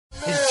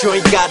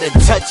joint gotta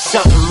touch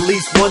something at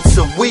least once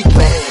a week,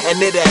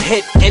 and it'll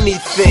hit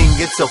anything,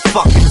 it's a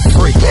fucking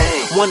freak.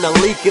 Wanna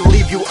leak and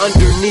leave you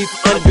underneath,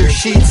 under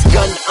sheets,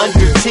 gun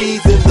under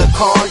teeth in the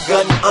car,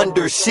 gun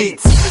under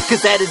seats.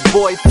 Cause at his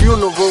boy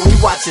funeral,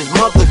 he watched his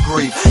mother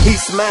grieve. He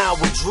smiled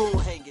with drool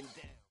hanging down.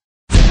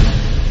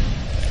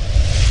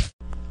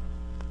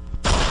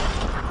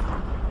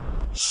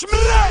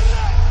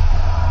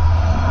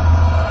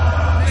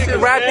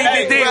 Rap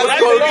DVD was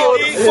going on.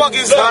 Fuck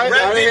is up,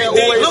 rap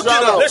DVD. Look it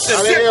up. Listen,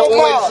 Simple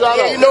Mob.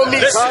 Yeah, you know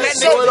me.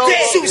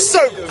 Shoot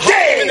Surf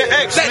dead.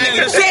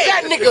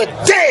 That nigga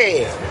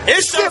dead.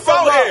 It's Simple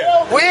Mob.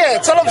 Yeah,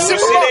 tell them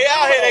Simple Mob. They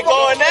out here, they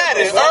going at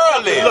it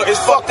early. Look,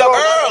 it's fucked up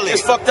early.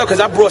 It's fucked up because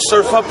I brought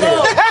Surf up here.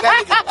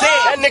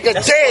 That nigga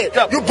dead.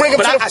 You bring him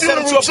to the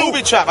funeral too. I sent him to a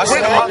booby trap.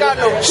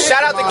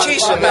 Shout out to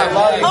Keisha, man.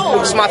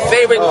 It's my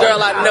favorite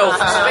girl I know.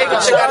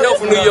 Favorite chick I know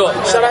from New York.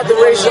 Shout out to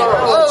Rachel.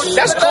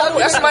 That's cool.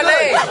 That's my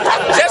name.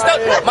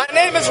 My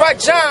name is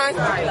John.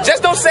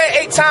 Just don't say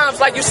it 8 times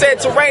like you said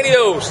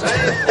Terranios.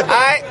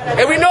 Alright?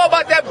 And we know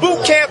about that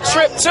boot camp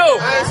trip too.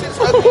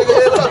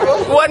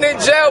 Wasn't in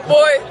jail,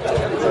 boy.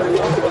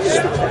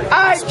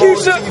 Alright,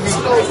 Keisha.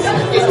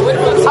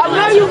 I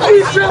love you,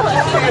 Keisha.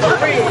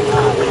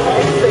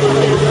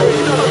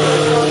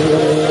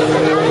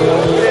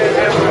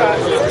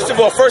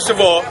 First of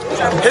all,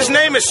 his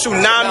name is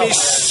Tsunami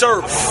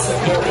Surf.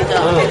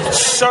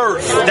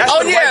 Surf. That's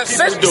what white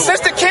people do.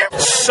 Sister Cameron.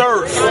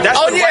 Surf. That's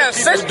what white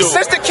people do.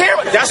 Sister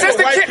Cameron. That's what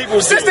white people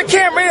do. Sister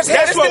Cameron is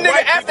That's what the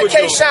nigga after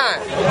K-Shine.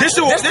 This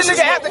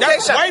nigga after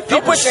K-Shine.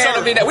 Don't put your hand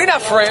on me now. We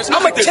not friends.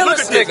 I'm going to kill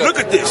this nigga. Look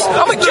at this.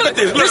 I'm going to kill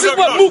this. This is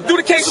what Mook do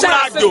to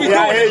K-Shine.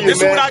 This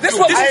is what I do.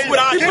 This is what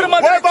I do. What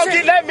about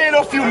getting that man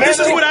off you, man? This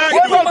is what I do.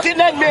 What about getting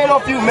that man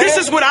off you, man? This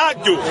is what I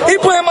do. He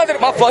put him under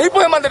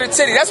the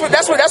titty. That's what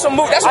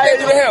Mook. That's what they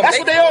do to him. That's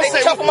what they all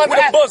say. Cuff him under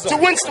the bosom. To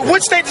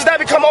which stage does that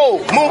become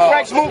old? Move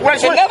ranks.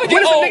 It never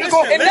get old.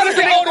 It never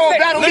get old.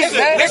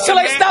 Until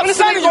they stop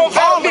sunning you.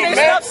 They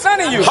stop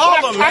sunning you.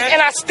 Harlem, man.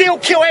 And I still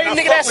kill every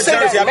nigga that said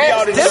that,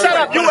 man. Shut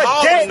up. You a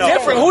dead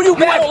different. Who you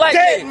battle like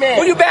me?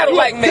 Who you battle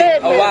like me?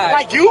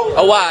 Like you?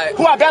 Why?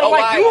 Who I battle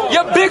like you?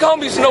 Your big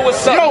homies know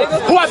what's up. Yo,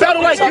 who I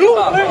battle like you?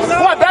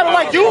 Who I battle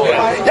like you?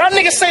 Y'all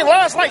niggas say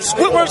lines like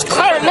Squidward's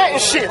clarinet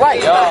and shit.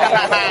 Like,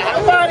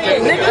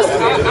 niggas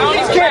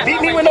can't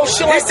beat me with no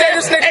shit like that.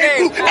 This nigga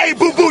name. Hey,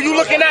 boo boo, you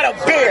looking at a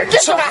bear.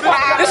 This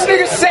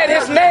nigga said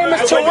his name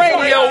is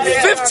Terranio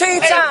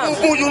 15 times.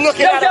 Boo boo, you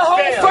looking at a bear. Your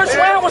whole first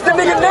round was the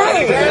nigga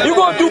name. You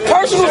gonna do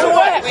personals or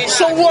what?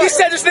 So what? He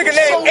said this nigga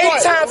name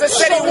 8 times and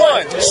said he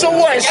won. So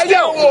what? Hey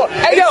yo,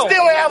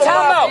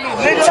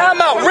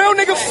 time out. Real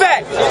nigga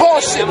fact.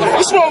 Bullshit.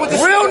 What's wrong with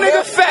this? Real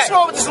nigga fact. What's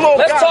wrong with this little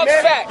guy, Let's talk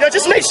man? fact. Yo,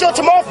 just make sure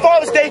tomorrow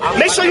Father's Day,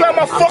 make sure you have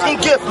my fucking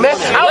gift, man.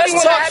 Let's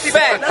talk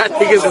fact. I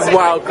think this is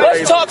wild.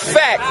 Let's talk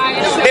fact.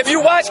 If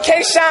you watch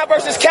K-Shine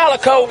versus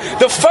Calico,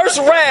 the first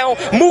round,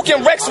 Mook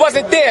and Rex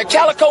wasn't there.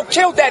 Calico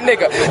killed that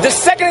nigga. The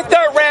second and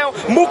third round,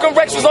 Mook and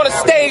Rex was on the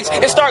stage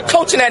and started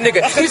coaching that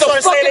nigga. He's a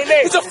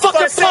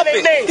fucking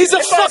puppet. He's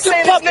a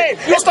fucking puppet.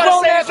 You're a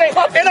grown ass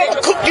puppet. And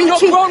I'ma cook you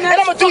too. And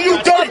I'ma do you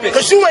dirty.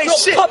 Cause you ain't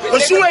shit.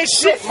 Cause you ain't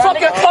shit, my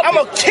nigga.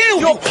 I'ma kill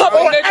you.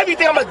 On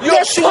everything, I'ma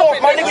dust you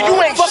off, my nigga.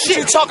 You ain't shit.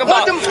 You talking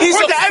about? He's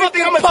a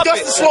everything, I'ma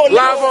dust this little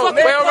Live on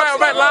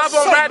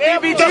Rap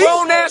DVD.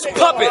 Grown ass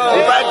puppet.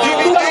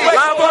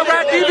 Live on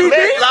Rap DVD.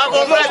 Live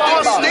on Rap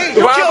DVD.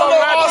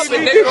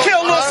 You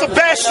kill Lil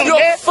Sebastian, You're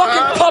man. a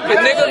fucking puppet,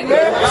 nigga. What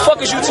the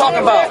fuck is you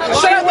talking about?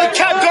 Shout out to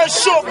Cap Gun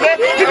Short, man.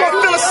 He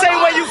gonna feel the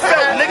same way you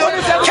felt, nigga.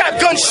 Cap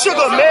Gun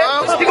Sugar,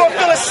 man. He gonna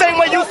feel the same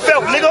way you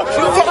felt, nigga.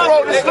 Fuck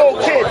wrong with this little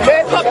kid,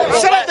 man.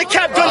 Shout out to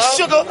Cap Gun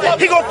Sugar.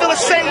 He gonna feel the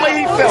same way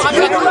he felt.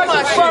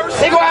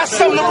 He gonna have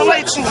something to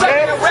relate to,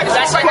 man.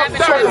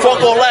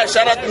 Fuck all that.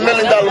 Shout out to $1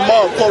 Million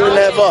Mob calling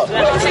that up.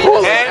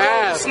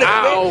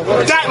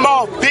 That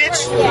mob, bitch.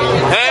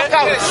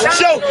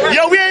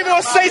 Yo, we ain't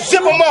gonna say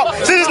zip him up.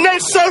 Since his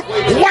name's Surf,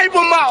 wipe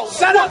him out.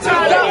 Shout out to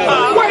that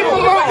mob. Wipe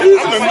him out. He's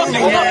a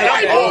fucking puppet.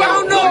 I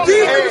don't know.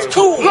 He's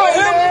cool. No,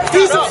 man.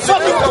 He's a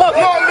fucking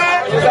puppet. No,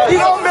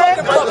 man.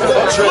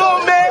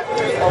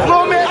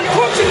 No, man. I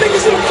caught you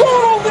niggas in the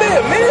corner over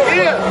there, man.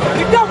 Yeah.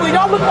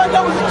 Y'all look like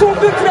that was too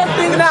big for that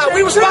thing. Nah,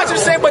 we was watching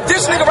the same, but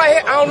this nigga right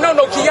here, I don't know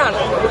no Kiana.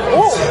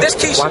 This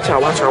Keisha. Watch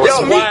out.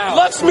 Yo,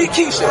 let's meet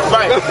Keisha.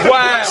 Right.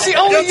 Wow. She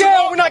only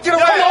yell when I get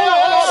around.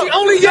 She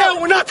only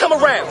yell when I come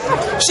around.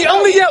 She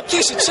only yell,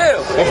 Keisha, chill.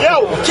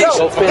 Yo,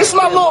 this is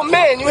my little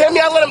man. You hear me?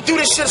 I let him do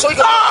this shit so he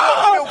can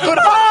feel good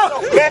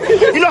about himself, man.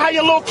 You know how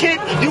your little kid,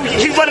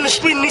 he running the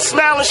street and he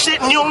smiling shit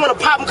and you don't want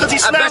to pop him because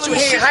he's smiling. I bet you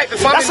he ain't hype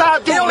if I'm That's how I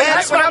do, man.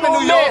 That's my little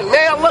man,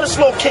 man. I love this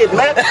little kid,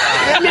 man. You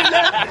hear me,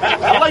 man?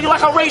 I love you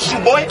like I raised you,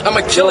 boy.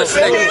 I'ma kill this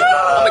nigga.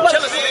 I'ma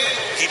kill this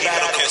nigga. He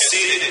battle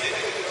conceded.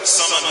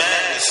 Summer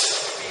Madness.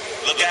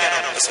 Look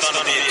at him. It's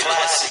gonna be a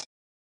classic.